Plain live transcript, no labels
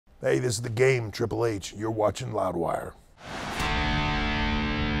Hey, this is The Game, Triple H. You're watching Loudwire.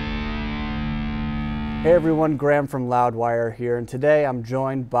 Hey everyone, Graham from Loudwire here, and today I'm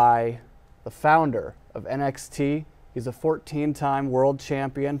joined by the founder of NXT. He's a 14-time world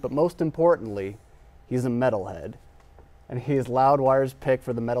champion, but most importantly, he's a metalhead. And he is Loudwire's pick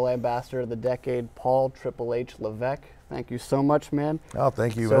for the Metal Ambassador of the Decade, Paul Triple H Levesque. Thank you so much, man. Oh,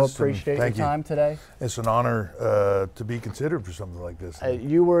 thank you. So appreciate your time today. It's an honor to be considered for something like this.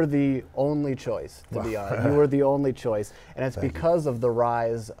 You were the only choice, to be honest. You were the only choice. And it's because of the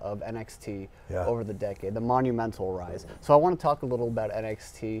rise of NXT over the decade, the monumental rise. So I want to talk a little about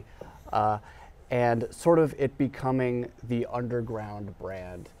NXT and sort of it becoming the underground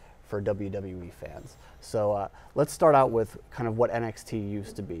brand for WWE fans. So let's start out with kind of what NXT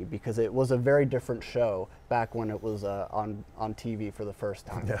used to be, because it was a very different show back when it was on TV for the first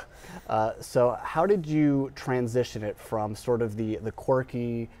time. Yeah. So how did you transition it from sort of the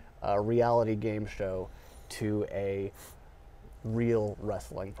quirky reality game show to a real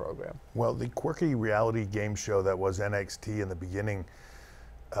wrestling program? Well, the quirky reality game show that was NXT in the beginning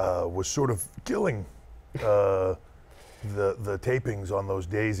was sort of killing the tapings on those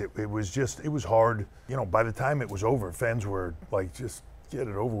days. It was hard. You know, by the time it was over, fans were like, just get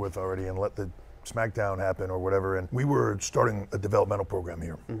it over with already and let the SmackDown happen or whatever. And we were starting a developmental program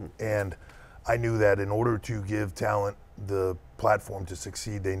here. And I knew that in order to give talent the platform to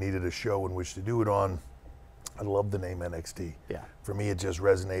succeed, they needed a show in which to do it on. I love the name NXT. Yeah. For me, it just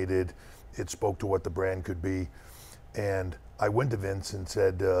resonated. It spoke to what the brand could be. And I went to Vince and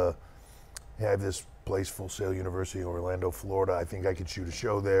said, hey, I have this place, Full Sail University in Orlando, Florida. I think I could shoot a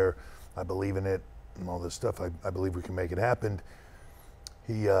show there. I believe in it and all this stuff. I believe we can make it happen.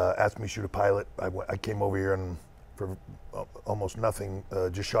 He asked me to shoot a pilot. I came over here and for almost nothing,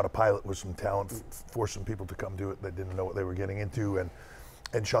 just shot a pilot with some talent, forced some people to come do it that didn't know what they were getting into,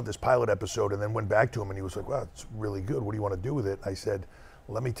 and shot this pilot episode, and then went back to him and he was like, wow, it's really good. What do you want to do with it? I said,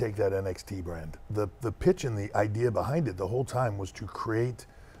 let me take that NXT brand. The pitch and the idea behind it the whole time was to create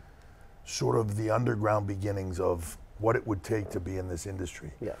sort of the underground beginnings of what it would take to be in this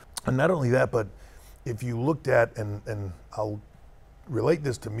industry. Yeah. And not only that, but if you looked at, and I'll relate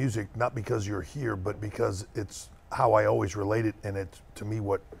this to music, not because you're here, but because it's how I always relate it, and it's to me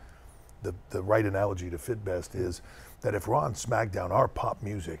what the right analogy to fit best is, that if we're on SmackDown, our pop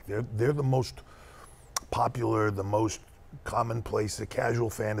music, they're the most popular, the most commonplace. The casual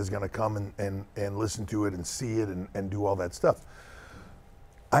fan is gonna come and listen to it and see it and do all that stuff.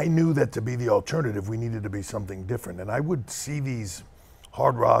 I knew that to be the alternative, we needed to be something different. And I would see these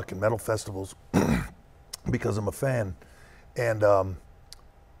hard rock and metal festivals because I'm a fan. And,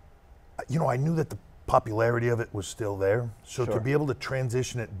 you know, I knew that the popularity of it was still there. So to be able to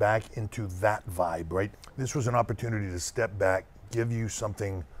transition it back into that vibe, right? This was an opportunity to step back, give you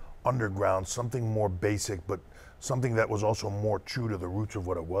something underground, something more basic, but something that was also more true to the roots of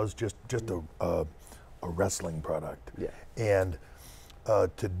what it was, just a wrestling product. Yeah. And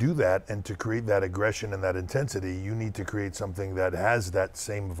to do that and to create that aggression and that intensity, you need to create something that has that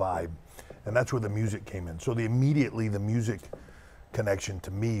same vibe. And that's where the music came in. So immediately the music connection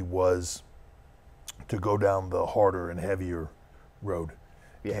to me was to go down the harder and heavier road.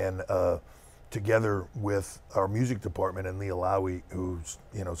 Yeah. And together with our music department and Leah Lowy, who's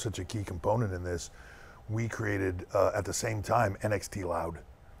such a key component in this, we created at the same time NXT Loud,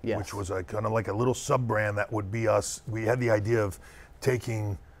 which was kind of like a little sub-brand that would be us. We had the idea of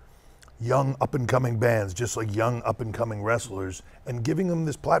taking young up-and-coming bands, just like young up-and-coming wrestlers, and giving them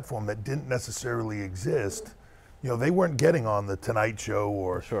this platform that didn't necessarily exist. You know, they weren't getting on the Tonight Show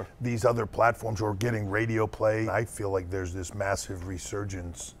or these other platforms or getting radio play. I feel like there's this massive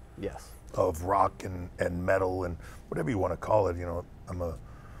resurgence of rock and metal and whatever you want to call it. You know,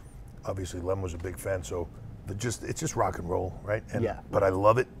 obviously Lem was a big fan, so it's just rock and roll, right? And, but I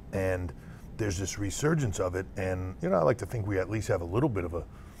love it, and there's this resurgence of it, and I like to think we at least have a little bit of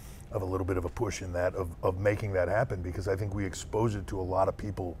a push in that of making that happen, because I think we expose it to a lot of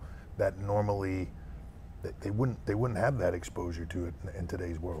people that normally they wouldn't have that exposure to it in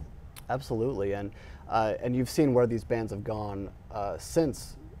today's world. Absolutely, and you've seen where these bands have gone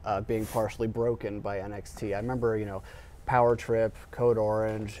since being partially broken by NXT. I remember Power Trip, Code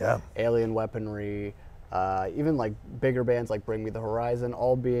Orange, Alien Weaponry. Even like bigger bands like Bring Me the Horizon,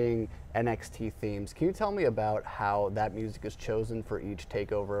 all being NXT themes. Can you tell me about how that music is chosen for each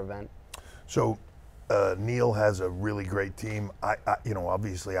takeover event? So Neil has a really great team.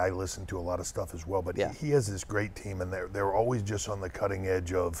 Obviously I listen to a lot of stuff as well, but he has this great team, and they're always just on the cutting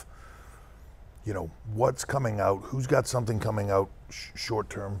edge of, what's coming out, who's got something coming out short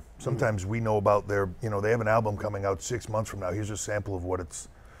term. Sometimes we know about they have an album coming out 6 months from now. Here's a sample of what it's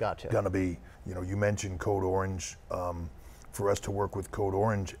Gotcha. going to be, you know, you mentioned Code Orange, for us to work with Code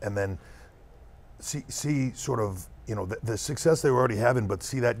Orange and then see sort of, you know, the success they were already having, but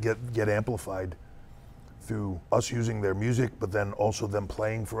see that get amplified through us using their music, but then also them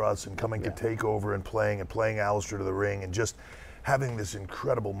playing for us and coming to TakeOver and playing Alistair to the ring and just having this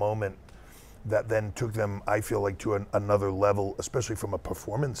incredible moment that then took them, I feel like, to another level, especially from a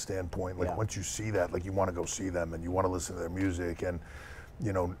performance standpoint. Like once you see that, like you want to go see them and you want to listen to their music and,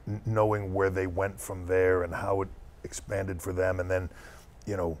 you know, knowing where they went from there and how it expanded for them, and then,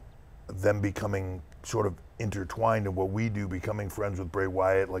 you know, them becoming sort of intertwined in what we do, becoming friends with Bray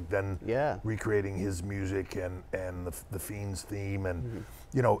Wyatt, like then recreating his music and the Fiend's theme, and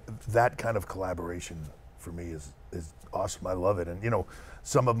you know, that kind of collaboration for me is awesome. I love it. And you know,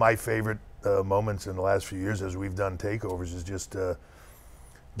 some of my favorite moments in the last few years as we've done takeovers is just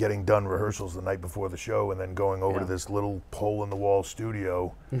getting done rehearsals the night before the show and then going over to this little hole in the wall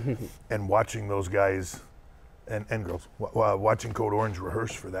studio and watching those guys and girls watching Code Orange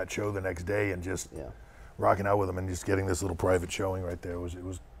rehearse for that show the next day and just rocking out with them and just getting this little private showing right there. It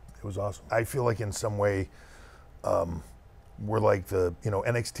was awesome. I feel like in some way we're like the, you know,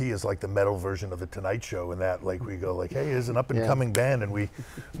 NXT is like the metal version of the Tonight Show, and that like we go like, hey, there's an up and coming band, and we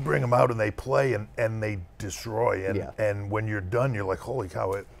bring them out and they play and they destroy, and when you're done, you're like, holy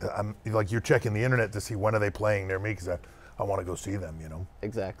cow! I'm like, you're checking the internet to see when are they playing near me because I want to go see them, you know.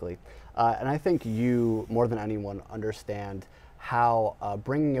 Exactly, and I think you more than anyone understand how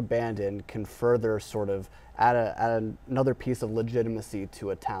bringing a band in can further sort of add another piece of legitimacy to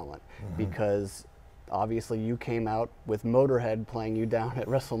a talent, because obviously you came out with Motorhead playing you down at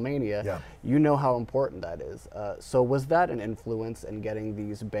WrestleMania. You know how important that is. So was that an influence in getting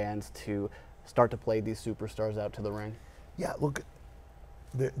these bands to start to play these superstars out to the ring? Yeah, look,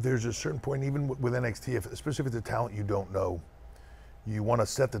 there's a certain point, even with NXT, especially if it's a talent you don't know, you want to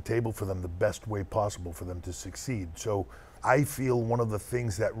set the table for them the best way possible for them to succeed. So I feel one of the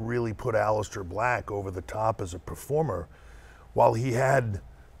things that really put Alistair Black over the top as a performer, while he had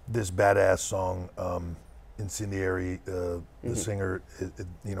this badass song, Incendiary, the singer,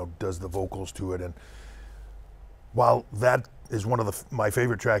 you know, does the vocals to it, and while that is one of my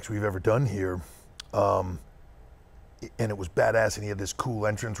favorite tracks we've ever done here, and it was badass, and he had this cool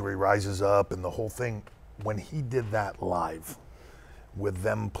entrance where he rises up and the whole thing, when he did that live with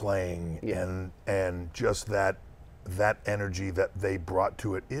them playing and just that energy that they brought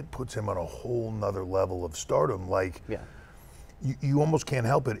to it, it puts him on a whole nother level of stardom. Like, you almost can't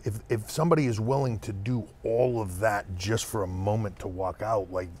help it. If somebody is willing to do all of that just for a moment to walk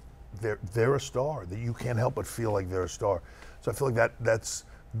out, like they're a star. That you can't help but feel like they're a star. So I feel like that's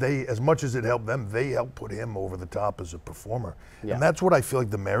they, as much as it helped them, they helped put him over the top as a performer. And that's what I feel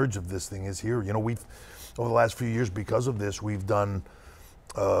like the marriage of this thing is here. You know, we've over the last few years, because of this, we've done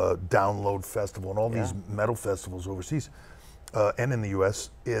Download Festival and all these metal festivals overseas and in the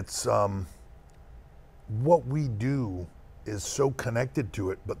U.S. It's what we do is so connected to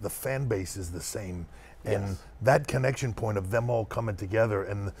it, but the fan base is the same. And that connection point of them all coming together,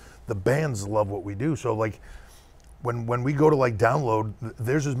 and the bands love what we do. So like when we go to like Download,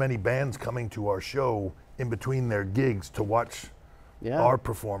 there's as many bands coming to our show in between their gigs to watch our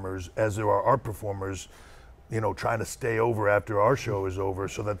performers as there are our performers, you know, trying to stay over after our show is over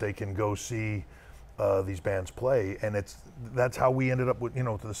so that they can go see these bands play. And that's how we ended up with, you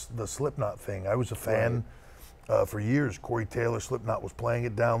know, the Slipknot thing. I was a fan for years. Corey Taylor, Slipknot, was playing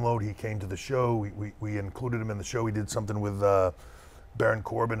at Download. He came to the show. We included him in the show. He did something with Baron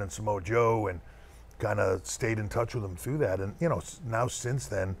Corbin and Samoa Joe, and kind of stayed in touch with him through that. And you know, now since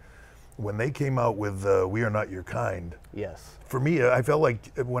then, when they came out with "We Are Not Your Kind," for me, I felt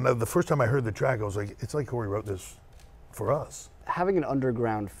like the first time I heard the track, I was like, it's like Corey wrote this for us. Having an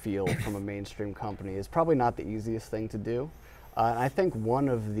underground feel from a mainstream company is probably not the easiest thing to do. And I think one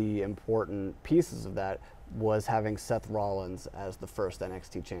of the important pieces of that was having Seth Rollins as the first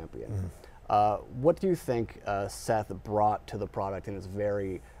NXT champion. What do you think Seth brought to the product in its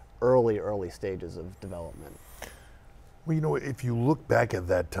very early stages of development? Well, you know, if you look back at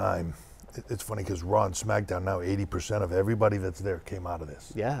that time, it's funny because Raw and SmackDown now, 80% of everybody that's there came out of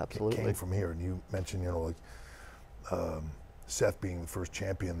this. Yeah, absolutely. Came from here. And you mentioned, you know, like Seth being the first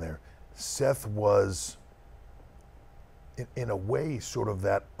champion there. Seth was, in a way, sort of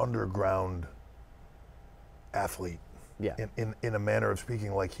that underground athlete. In a manner of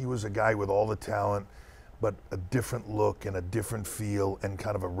speaking, like he was a guy with all the talent, but a different look and a different feel and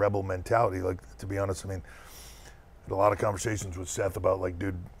kind of a rebel mentality. Like, to be honest, I mean, had a lot of conversations with Seth about like,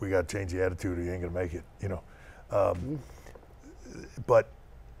 dude, we got to change the attitude or you ain't gonna make it, you know. But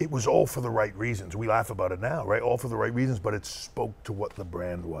it was all for the right reasons. We laugh about it now, right? All for the right reasons, but it spoke to what the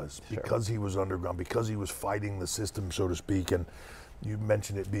brand was. Sure. Because he was underground, because he was fighting the system, so to speak, and you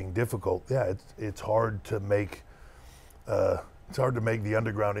mentioned it being difficult. Yeah, it's hard to make the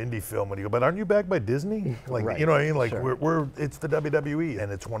underground indie film when you go, but aren't you backed by Disney? Like, right. You know what I mean? Like, Sure. it's the WWE,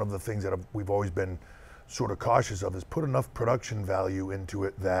 and it's one of the things that we've always been sort of cautious of, is put enough production value into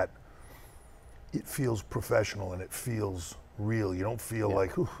it that it feels professional and it feels real. You don't feel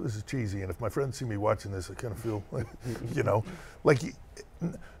like, ooh, this is cheesy. And if my friends see me watching this, I kind of feel like, you know, like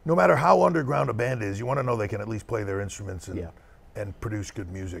no matter how underground a band is, you want to know they can at least play their instruments and produce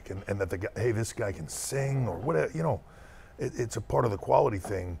good music, and that the guy, hey, this guy can sing or whatever, you know, it's a part of the quality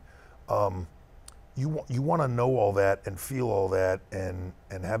thing. You want to know all that and feel all that and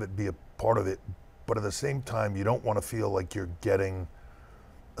have it be a part of it, but at the same time, you don't want to feel like you're getting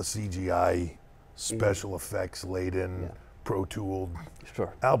a CGI special effects laden Pro Tooled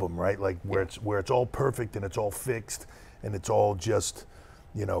album, right? Like where it's all perfect and it's all fixed and it's all just,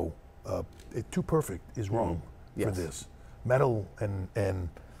 you know, too perfect is wrong for this. Metal and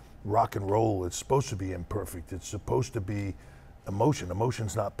rock and roll, it's supposed to be imperfect. It's supposed to be emotion.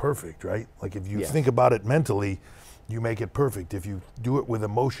 Emotion's not perfect, right? Like if you think about it mentally, you make it perfect. If you do it with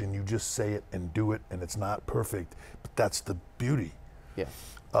emotion, you just say it and do it, and it's not perfect. But that's the beauty. Yeah.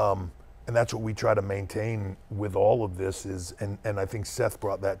 And that's what we try to maintain with all of this is, and I think Seth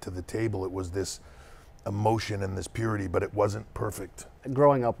brought that to the table. It was this emotion and this purity, but it wasn't perfect.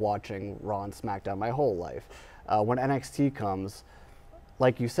 Growing up watching Raw and SmackDown my whole life, when NXT comes,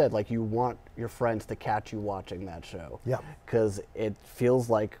 like you said, like you want your friends to catch you watching that show. Yeah. Because it feels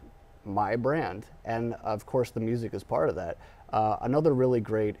like my brand. And of course the music is part of that. Another really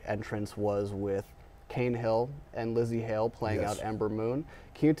great entrance was with Kane Hill and Lizzie Hale playing out Ember Moon.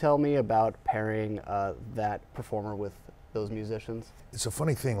 Can you tell me about pairing that performer with those musicians? It's a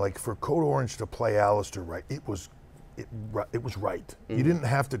funny thing, like for Code Orange to play Alistair right, it was right. You didn't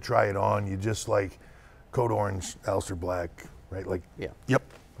have to try it on, you just like Code Orange, Alistair Black, right? Like, yep.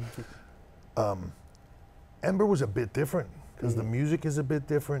 Ember was a bit different because the music is a bit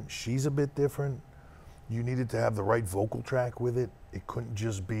different, she's a bit different. You needed to have the right vocal track with it. It couldn't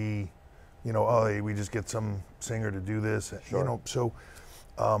just be, you know, oh, hey, we just get some singer to do this. You know, so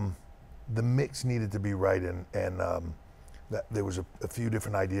the mix needed to be right, and that there was a few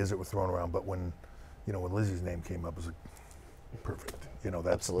different ideas that were thrown around. But when, you know, when Lizzie's name came up, it was like perfect. You know,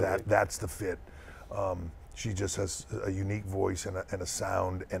 that's the fit. She just has a unique voice and a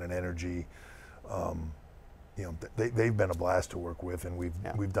sound and an energy. You know, they've been a blast to work with, and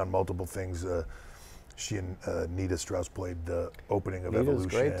we've done multiple things. She and Nita Strauss played the opening of Evolution.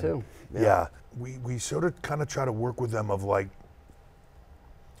 Nita's great too. Yeah, we sort of kind of try to work with them of like,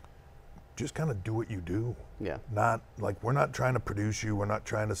 just kind of do what you do. Yeah. Not like, we're not trying to produce you. We're not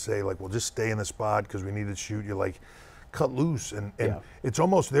trying to say like, well, just stay in the spot because we need to shoot you. Like, cut loose, and it's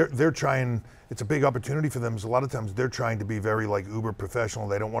almost they're trying. It's a big opportunity for them. Because a lot of times they're trying to be very like uber professional.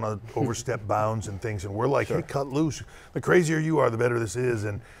 They don't want to overstep bounds and things. And we're like, hey, cut loose. The crazier you are, the better this is.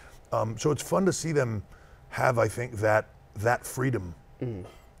 And so it's fun to see them have, I think, that freedom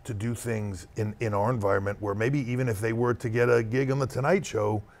to do things in our environment, where maybe even if they were to get a gig on the Tonight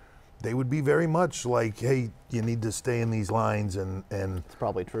Show, they would be very much like, hey, you need to stay in these lines, and it's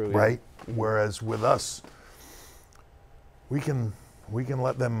probably true, right? Whereas with us, we can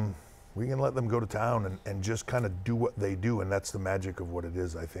let them go to town and just kind of do what they do, and that's the magic of what it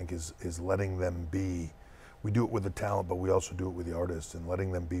is. I think is letting them be. We do it with the talent, but we also do it with the artists and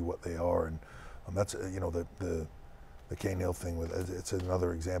letting them be what they are, and that's you know the Kane Hill thing with it's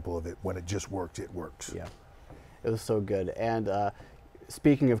another example of it. When it just works, it works. Yeah, it was so good. And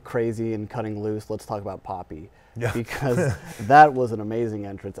speaking of crazy and cutting loose, let's talk about Poppy. Yeah. Because that was an amazing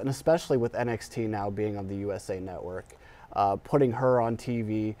entrance, and especially with NXT now being on the USA Network, putting her on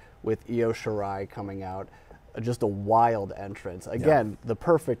TV with Io Shirai coming out, just a wild entrance. Again, the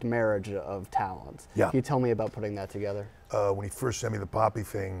perfect marriage of talents. Yeah. Can you tell me about putting that together? When he first sent me the Poppy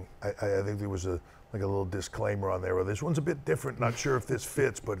thing, I think there was a little disclaimer on there. Well, this one's a bit different. Not sure if this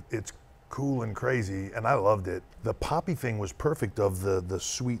fits, but it's cool and crazy, and I loved it. The Poppy thing was perfect, of the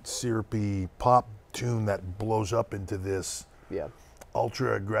sweet, syrupy pop tune that blows up into this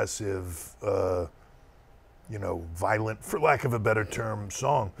ultra aggressive, you know, violent, for lack of a better term,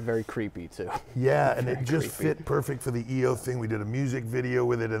 song. Very creepy too. Yeah, and it just fit perfect for the EO thing. We did a music video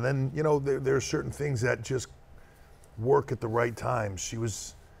with it, and then, you know, there are certain things that just work at the right time. She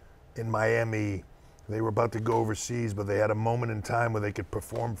was in Miami. They were about to go overseas, but they had a moment in time where they could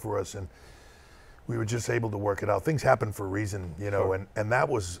perform for us, and we were just able to work it out. Things happen for a reason, you know, and that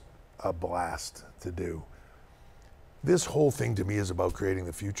was a blast to do. this whole thing to me is about creating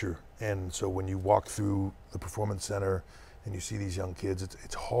the future. And so when you walk through the Performance Center and you see these young kids,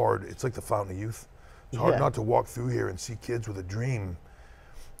 it's hard. It's like the fountain of youth. It's hard not to walk through here and see kids with a dream,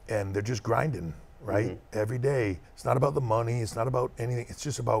 and they're just grinding, right? Every day. It's not about the money. It's not about anything. It's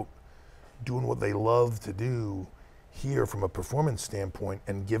just about doing what they love to do here from a performance standpoint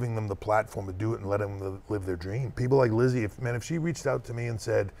and giving them the platform to do it and letting them live their dream. People like Lizzie, if she reached out to me and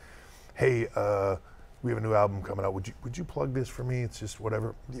said, hey, we have a new album coming out, would you plug this for me? It's just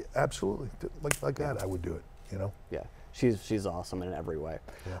whatever. Yeah, absolutely. Like that, I would do it, you know? Yeah, she's awesome in every way.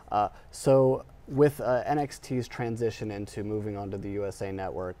 Yeah. So with NXT's transition into moving on to the USA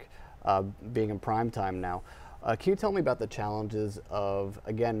Network, being in prime time now, can you tell me about the challenges of,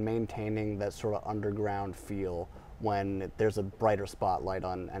 again, maintaining that sort of underground feel when there's a brighter spotlight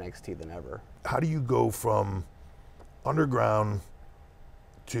on NXT than ever? How do you go from underground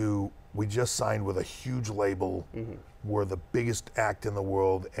to we just signed with a huge label, we're the biggest act in the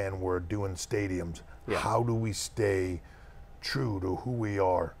world, and we're doing stadiums? Yeah. How do we stay true to who we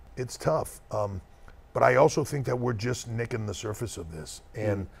are? It's tough, but I also think that we're just nicking the surface of this.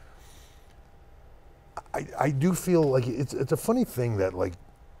 And I do feel like it's a funny thing that, like,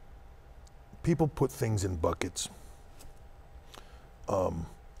 people put things in buckets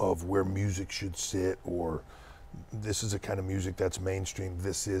of where music should sit, or this is a kind of music that's mainstream,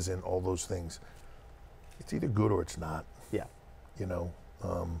 this isn't, all those things. It's either good or it's not. Yeah. You know,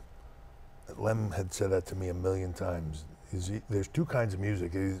 Lem had said that to me a million times. There's two kinds of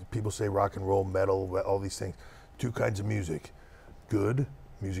music. People say rock and roll, metal, all these things. Two kinds of music. Good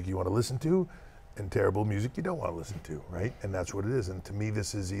music you want to listen to, and terrible music you don't want to listen to, right? And that's what it is. And to me,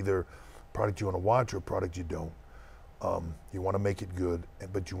 this is either a product you want to watch or a product you don't. You want to make it good,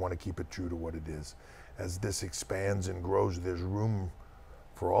 but you want to keep it true to what it is. As this expands and grows, there's room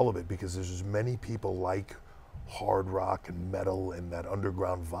for all of it, because there's as many people like hard rock and metal and that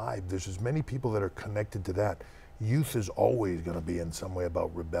underground vibe. There's as many people that are connected to that. Youth is always going to be in some way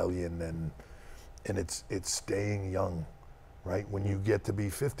about rebellion, and it's staying young, right? When you get to be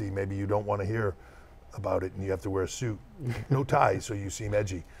 50, maybe you don't want to hear about it and you have to wear a suit, no tie, so you seem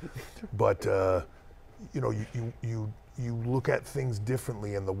edgy. But you know, you look at things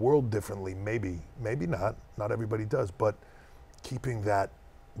differently and the world differently. Maybe not. Not everybody does, but keeping that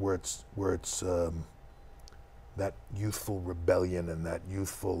where it's that youthful rebellion and that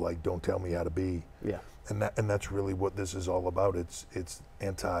youthful, like, don't tell me how to be. Yeah. And that's really what this is all about. It's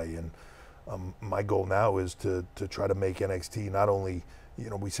anti, and my goal now is to try to make NXT not only, you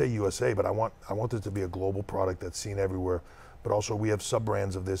know, we say USA, but I want this to be a global product that's seen everywhere. But also we have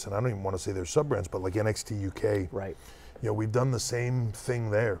sub-brands of this, and I don't even want to say they're sub-brands, but like NXT UK. Right. You know, we've done the same thing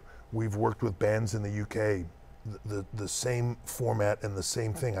there. We've worked with bands in the UK, the same format and the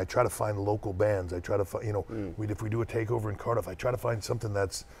same thing. I try to find local bands. I try to find, you know, if we do a takeover in Cardiff, I try to find something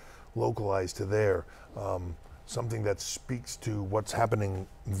that's localized to there, something that speaks to what's happening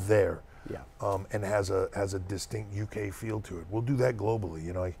there. Yeah. And has a distinct UK feel to it. We'll do that globally.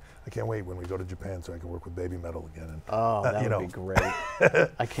 You know, I can't wait when we go to Japan so I can work with Baby Metal again. And, that would be great.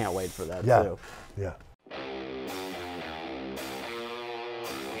 I can't wait for that too. Yeah.